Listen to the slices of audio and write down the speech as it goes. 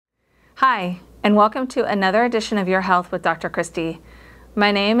Hi, and welcome to another edition of Your Health with Dr. Christy.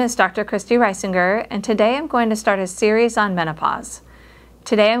 My name is Dr. Christy Reisinger, and today I'm going to start a series on menopause.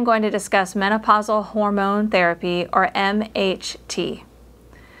 Today I'm going to discuss menopausal hormone therapy, or MHT.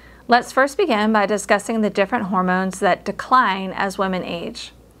 Let's first begin by discussing the different hormones that decline as women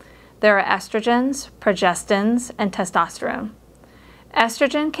age. There are estrogens, progestins, and testosterone.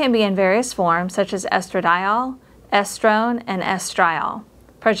 Estrogen can be in various forms such as estradiol, estrone, and estriol.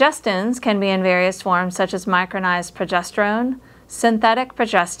 Progestins can be in various forms such as micronized progesterone, synthetic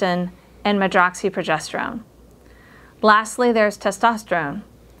progestin, and medroxyprogesterone. Lastly, there's testosterone.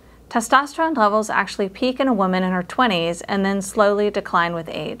 Testosterone levels actually peak in a woman in her 20s and then slowly decline with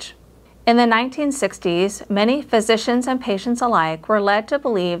age. In the 1960s, many physicians and patients alike were led to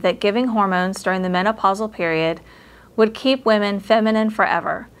believe that giving hormones during the menopausal period would keep women feminine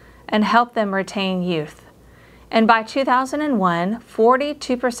forever and help them retain youth. And by 2001,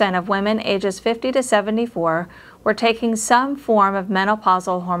 42% of women ages 50 to 74 were taking some form of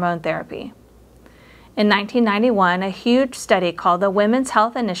menopausal hormone therapy. In 1991, a huge study called the Women's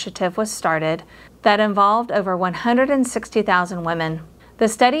Health Initiative was started that involved over 160,000 women. The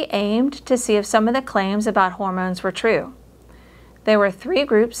study aimed to see if some of the claims about hormones were true. There were 3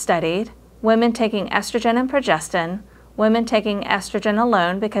 groups studied: women taking estrogen and progestin, women taking estrogen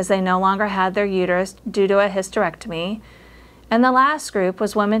alone because they no longer had their uterus due to a hysterectomy, and the last group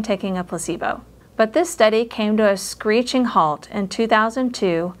was women taking a placebo. But this study came to a screeching halt in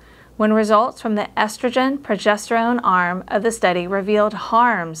 2002 when results from the estrogen-progesterone arm of the study revealed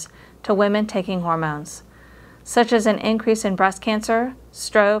harms to women taking hormones, such as an increase in breast cancer,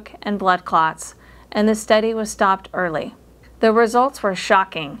 stroke, and blood clots, and the study was stopped early. The results were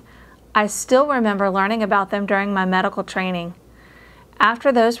shocking. I still remember learning about them during my medical training. After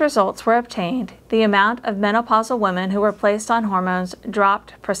those results were obtained, the amount of menopausal women who were placed on hormones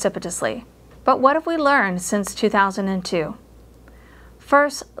dropped precipitously. But what have we learned since 2002?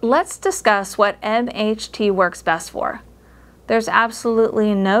 First, let's discuss what MHT works best for. There's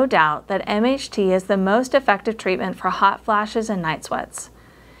absolutely no doubt that MHT is the most effective treatment for hot flashes and night sweats.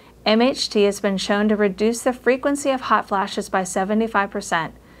 MHT has been shown to reduce the frequency of hot flashes by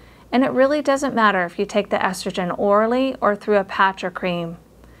 75%. And it really doesn't matter if you take the estrogen orally or through a patch or cream.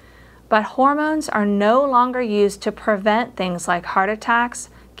 But hormones are no longer used to prevent things like heart attacks,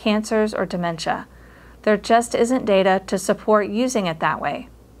 cancers, or dementia. There just isn't data to support using it that way.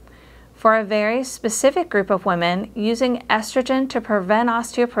 For a very specific group of women, using estrogen to prevent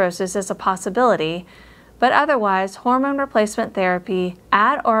osteoporosis is a possibility, but otherwise, hormone replacement therapy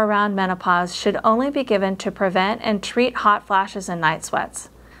at or around menopause should only be given to prevent and treat hot flashes and night sweats.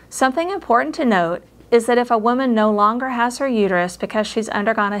 Something important to note is that if a woman no longer has her uterus because she's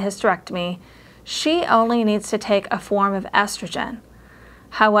undergone a hysterectomy, she only needs to take a form of estrogen.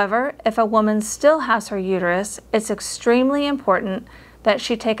 However, if a woman still has her uterus, it's extremely important that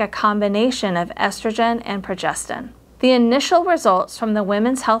she take a combination of estrogen and progestin. The initial results from the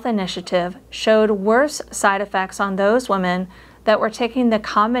Women's Health Initiative showed worse side effects on those women that were taking the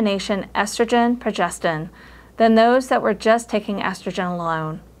combination estrogen-progestin than those that were just taking estrogen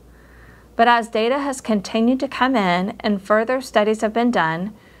alone. But as data has continued to come in and further studies have been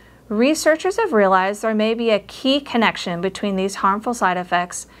done, researchers have realized there may be a key connection between these harmful side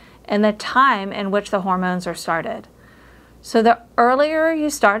effects and the time in which the hormones are started. So the earlier you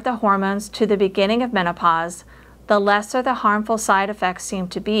start the hormones to the beginning of menopause, the lesser the harmful side effects seem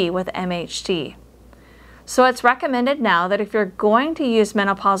to be with MHT. So it's recommended now that if you're going to use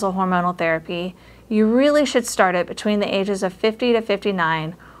menopausal hormonal therapy, you really should start it between the ages of 50 to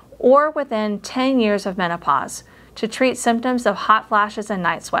 59 or within 10 years of menopause to treat symptoms of hot flashes and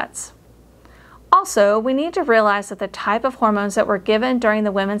night sweats. Also, we need to realize that the type of hormones that were given during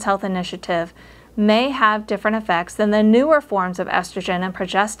the Women's Health Initiative may have different effects than the newer forms of estrogen and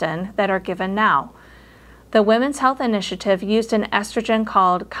progestin that are given now. The Women's Health Initiative used an estrogen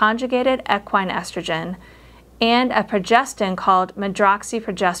called conjugated equine estrogen and a progestin called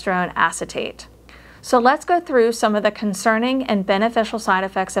medroxyprogesterone acetate. So let's go through some of the concerning and beneficial side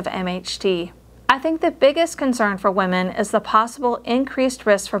effects of MHT. I think the biggest concern for women is the possible increased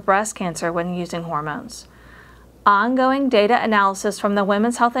risk for breast cancer when using hormones. Ongoing data analysis from the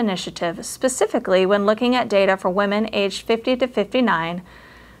Women's Health Initiative, specifically when looking at data for women aged 50 to 59,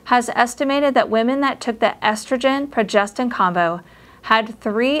 has estimated that women that took the estrogen-progestin combo had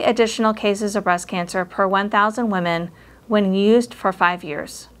 3 additional cases of breast cancer per 1,000 women when used for 5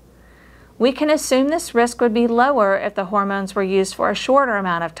 years. We can assume this risk would be lower if the hormones were used for a shorter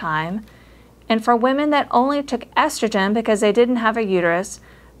amount of time, and for women that only took estrogen because they didn't have a uterus,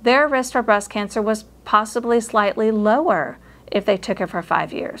 their risk for breast cancer was possibly slightly lower if they took it for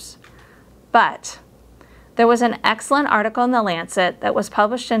 5 years. But there was an excellent article in The Lancet that was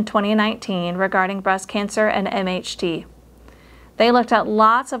published in 2019 regarding breast cancer and MHT. They looked at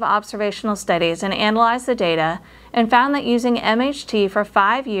lots of observational studies and analyzed the data and found that using MHT for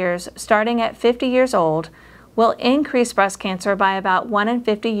 5 years, starting at 50 years old, will increase breast cancer by about 1 in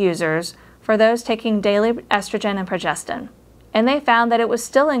 50 users for those taking daily estrogen and progestin. And they found that it was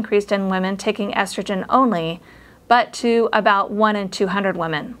still increased in women taking estrogen only, but to about 1 in 200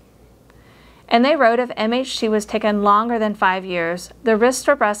 women. And they wrote if MHT was taken longer than 5 years, the risk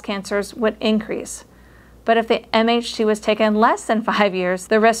for breast cancers would increase. But if the MHT was taken less than 5 years,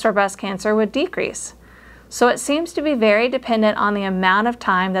 the risk for breast cancer would decrease. So it seems to be very dependent on the amount of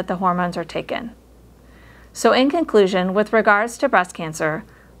time that the hormones are taken. So in conclusion, with regards to breast cancer,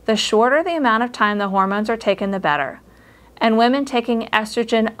 the shorter the amount of time the hormones are taken, the better. And women taking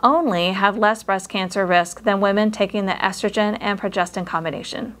estrogen only have less breast cancer risk than women taking the estrogen and progestin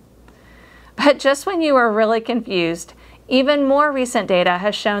combination. But just when you were really confused, even more recent data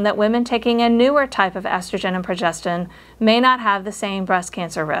has shown that women taking a newer type of estrogen and progestin may not have the same breast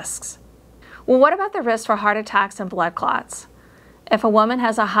cancer risks. Well, what about the risk for heart attacks and blood clots? If a woman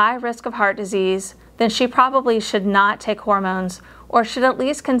has a high risk of heart disease, then she probably should not take hormones or should at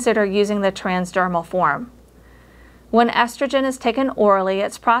least consider using the transdermal form. When estrogen is taken orally,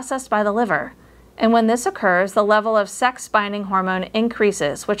 it's processed by the liver. And when this occurs, the level of sex-binding hormone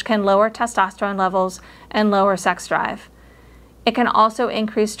increases, which can lower testosterone levels and lower sex drive. It can also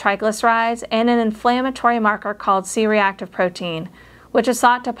increase triglycerides and an inflammatory marker called C-reactive protein, which is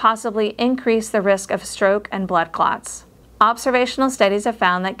thought to possibly increase the risk of stroke and blood clots. Observational studies have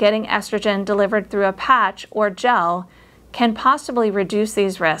found that getting estrogen delivered through a patch or gel can possibly reduce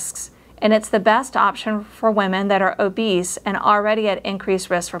these risks, and it's the best option for women that are obese and already at increased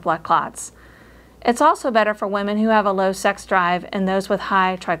risk for blood clots. It's also better for women who have a low sex drive and those with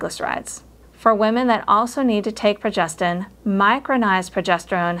high triglycerides. For women that also need to take progestin, micronized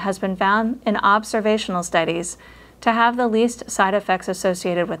progesterone has been found in observational studies to have the least side effects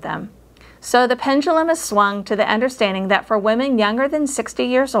associated with them. So the pendulum is swung to the understanding that for women younger than 60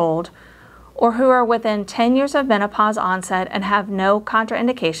 years old, or who are within 10 years of menopause onset and have no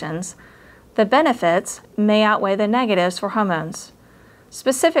contraindications, the benefits may outweigh the negatives for hormones,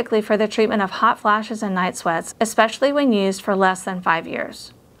 specifically for the treatment of hot flashes and night sweats, especially when used for less than 5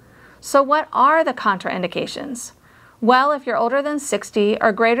 years. So what are the contraindications? Well, if you're older than 60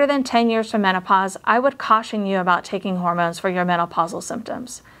 or greater than 10 years from menopause, I would caution you about taking hormones for your menopausal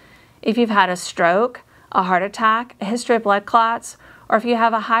symptoms. If you've had a stroke, a heart attack, a history of blood clots, or if you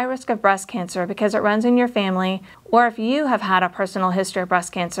have a high risk of breast cancer because it runs in your family, or if you have had a personal history of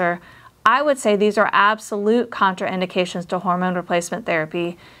breast cancer, I would say these are absolute contraindications to hormone replacement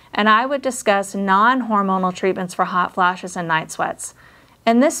therapy, and I would discuss non-hormonal treatments for hot flashes and night sweats.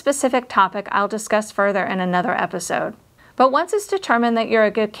 And this specific topic I'll discuss further in another episode. But once it's determined that you're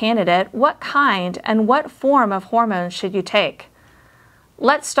a good candidate, what kind and what form of hormones should you take?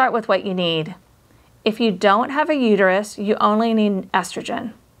 Let's start with what you need. If you don't have a uterus, you only need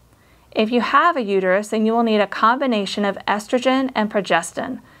estrogen. If you have a uterus, then you will need a combination of estrogen and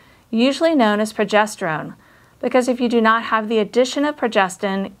progestin, usually known as progesterone, because if you do not have the addition of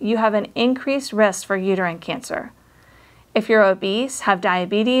progestin, you have an increased risk for uterine cancer. If you're obese, have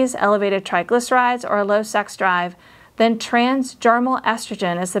diabetes, elevated triglycerides, or a low sex drive, then transdermal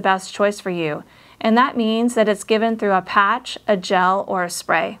estrogen is the best choice for you, and that means that it's given through a patch, a gel, or a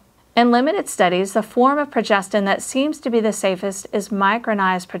spray. In limited studies, the form of progestin that seems to be the safest is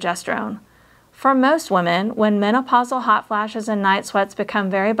micronized progesterone. For most women, when menopausal hot flashes and night sweats become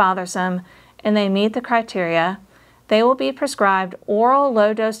very bothersome and they meet the criteria, they will be prescribed oral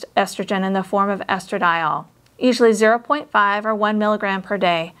low-dose estrogen in the form of estradiol, usually 0.5 or 1 milligram per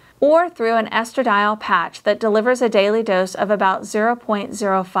day, or through an estradiol patch that delivers a daily dose of about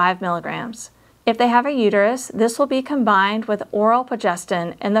 0.05 milligrams. If they have a uterus, this will be combined with oral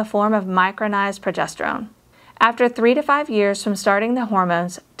progestin in the form of micronized progesterone. After 3 to 5 years from starting the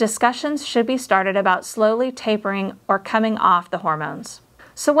hormones, discussions should be started about slowly tapering or coming off the hormones.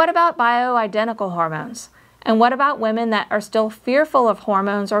 So what about bioidentical hormones? And what about women that are still fearful of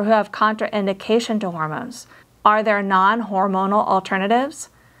hormones or who have contraindication to hormones? Are there non-hormonal alternatives?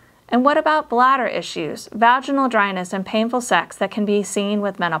 And what about bladder issues, vaginal dryness, and painful sex that can be seen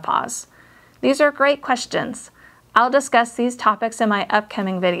with menopause? These are great questions. I'll discuss these topics in my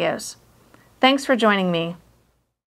upcoming videos. Thanks for joining me.